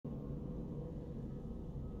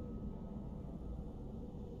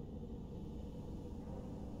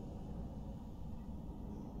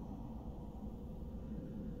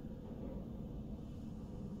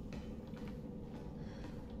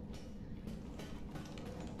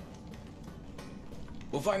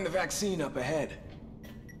We'll find the vaccine up ahead.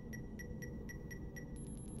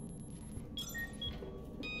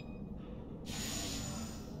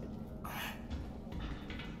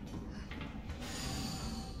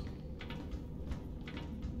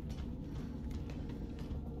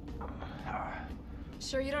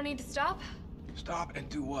 Sure you don't need to stop? Stop and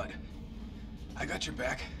do what? I got your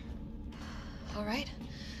back. All right,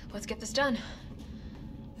 let's get this done.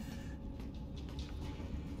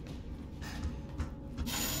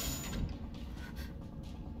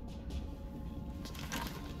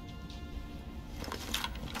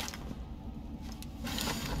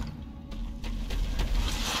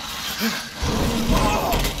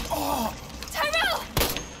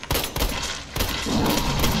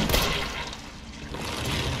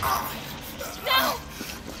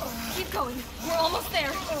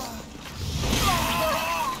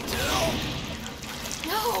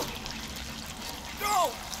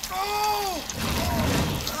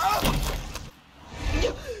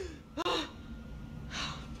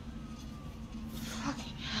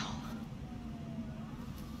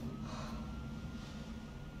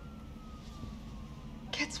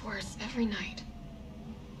 Gets worse every night.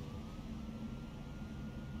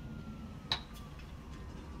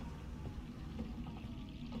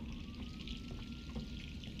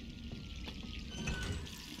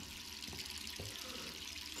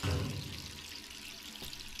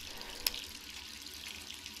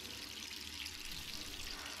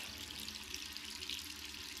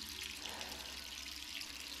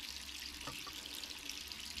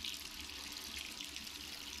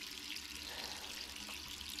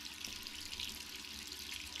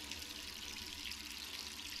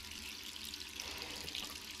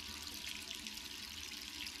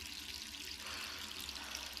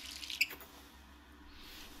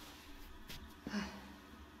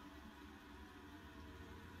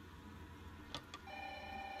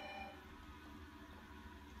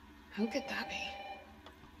 Who could that be?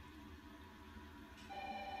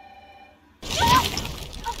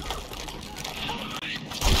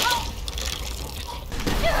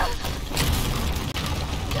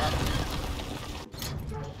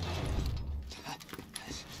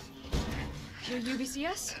 Your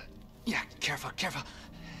UBCS? Yeah, careful, careful.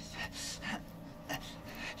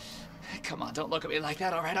 Come on, don't look at me like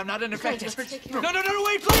that, all right? I'm not an infected. No,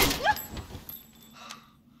 wait, please!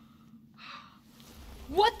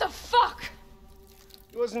 What the fuck?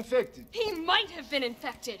 He was infected. He might have been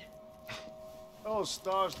infected. Oh,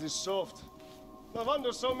 stars, this soft. No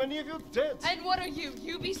wonder so many of you dead. And what are you,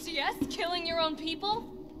 UBCS? Killing your own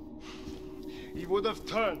people? He would have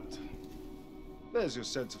turned. There's your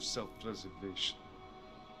sense of self-preservation.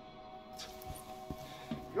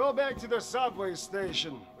 Go back to the subway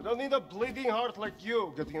station. We don't need a bleeding heart like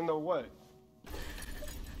you getting in the way.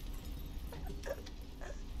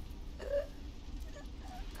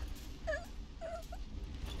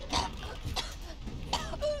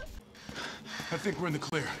 I think we're in the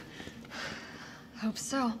clear. Hope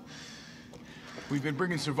so. We've been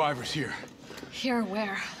bringing survivors here. Here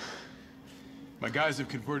where? My guys have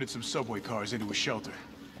converted some subway cars into a shelter.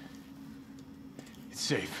 It's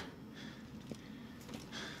safe.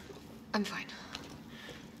 I'm fine.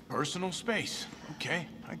 Personal space. Okay,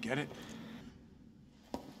 I get it.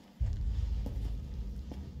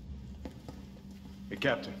 Hey,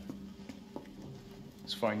 Captain.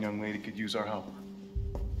 This fine young lady could use our help.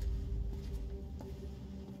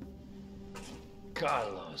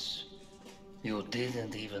 Carlos, you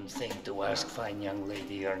didn't even think to ask fine young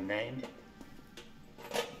lady her name?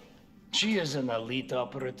 She is an elite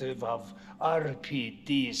operative of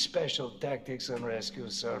RPD, Special Tactics and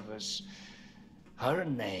Rescue Service. Her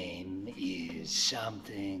name is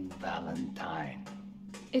something Valentine.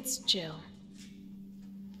 It's Jill.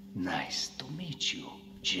 Nice to meet you,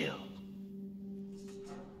 Jill.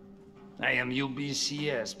 I am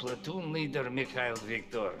UBCS Platoon Leader Mikhail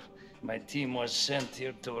Victor. My team was sent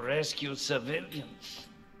here to rescue civilians.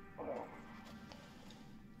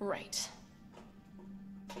 Right.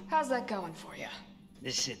 How's that going for you? The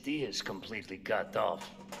city is completely cut off,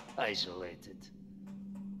 isolated.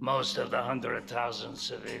 Most of the 100,000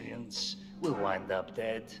 civilians will wind up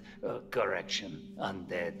dead. Correction,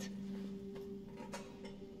 undead.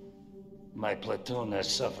 My platoon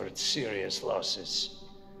has suffered serious losses.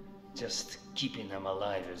 Just keeping them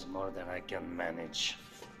alive is more than I can manage.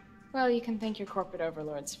 Well, you can thank your corporate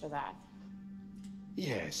overlords for that.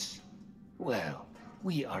 Yes. Well,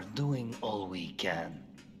 we are doing all we can.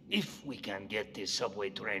 If we can get this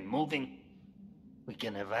subway train moving, we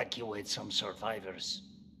can evacuate some survivors.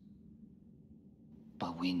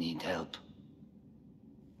 But we need help.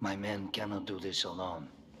 My men cannot do this alone.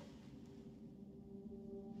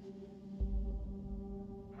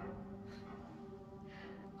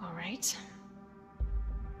 right.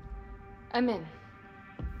 I'm in.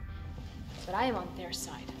 But I am on their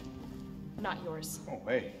side, not yours. Oh,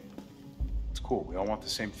 hey. It's cool. We all want the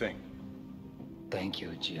same thing. Thank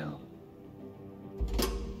you, Jill.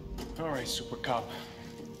 All right, Super Cop.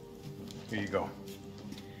 Here you go.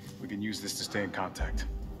 We can use this to stay in contact.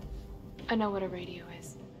 I know what a radio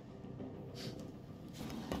is.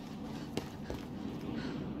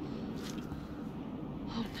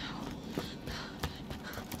 Oh no.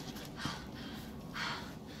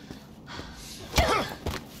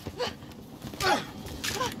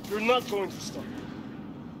 You're not going to stop.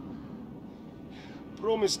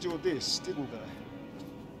 Promised you this, didn't I?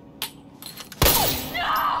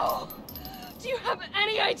 No! Do you have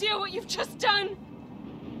any idea what you've just done?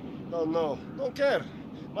 No, don't care.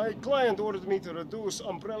 My client ordered me to reduce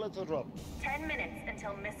Umbrella to rub. 10 minutes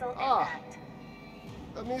until missile impact.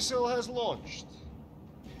 The missile has launched.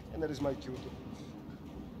 And that is my cue to leave.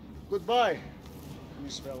 Goodbye,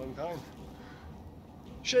 Miss Valentine.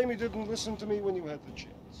 Shame you didn't listen to me when you had the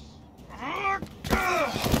chance.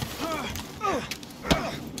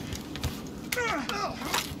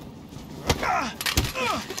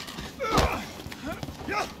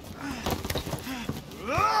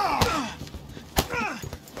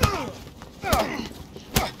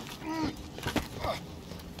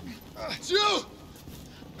 Jill!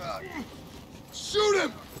 Shoot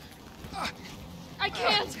him! I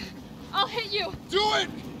can't! I'll hit you! Do it!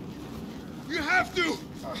 You have to!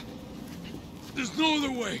 There's no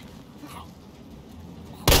other way.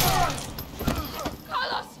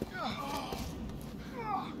 Carlos!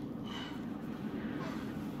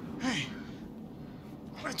 Hey,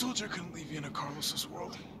 I told you I couldn't leave you in a Carlos's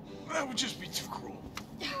world. That would just be too cruel.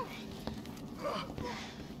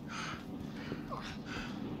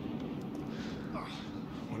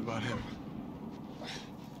 What about him?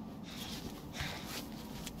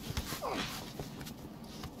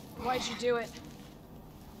 Why'd you do it?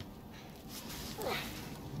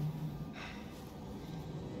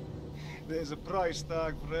 There's a price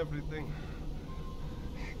tag for everything.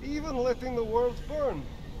 Even letting the world burn.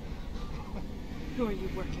 Who are you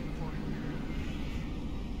working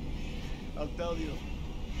for? I'll tell you,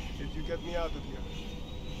 if you get me out of here.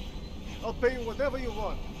 I'll pay you whatever you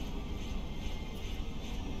want.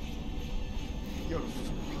 You're a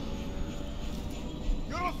fool.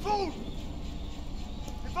 You're a fool!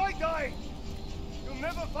 If I die, you'll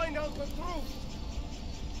never find out the truth.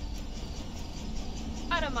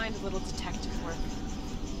 I don't mind a little detective work.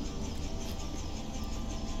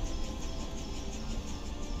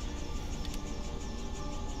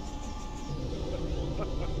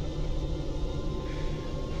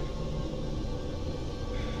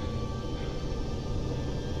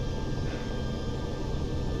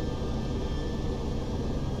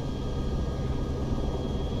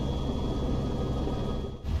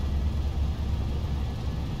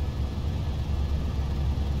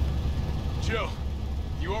 Jill,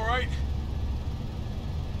 you all right?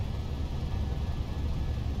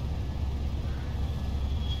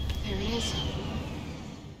 There it is.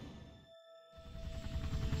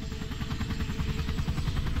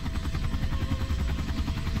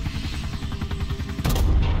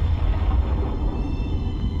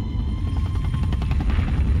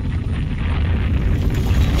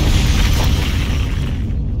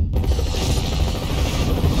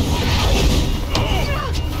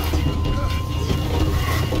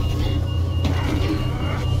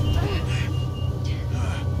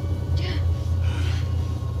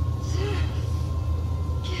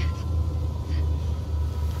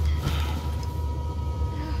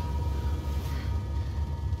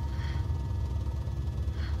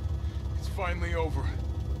 Finally over.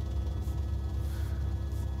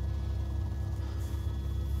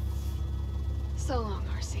 So long,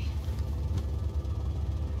 RC.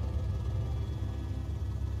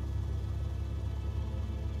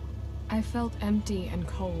 I felt empty and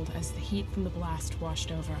cold as the heat from the blast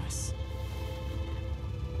washed over us.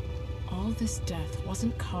 All this death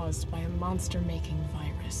wasn't caused by a monster-making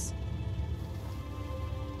virus.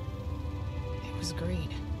 It was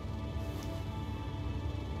greed.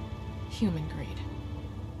 Human greed.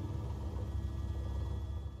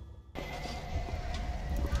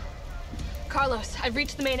 Carlos, I've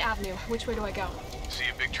reached the main avenue. Which way do I go? See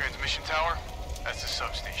a big transmission tower? That's the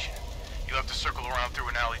substation. You'll have to circle around through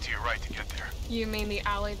an alley to your right to get there. You mean the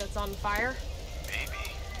alley that's on fire?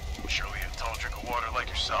 Maybe. Surely a tall drink of water like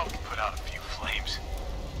yourself can put out a few flames.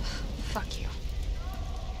 Fuck you.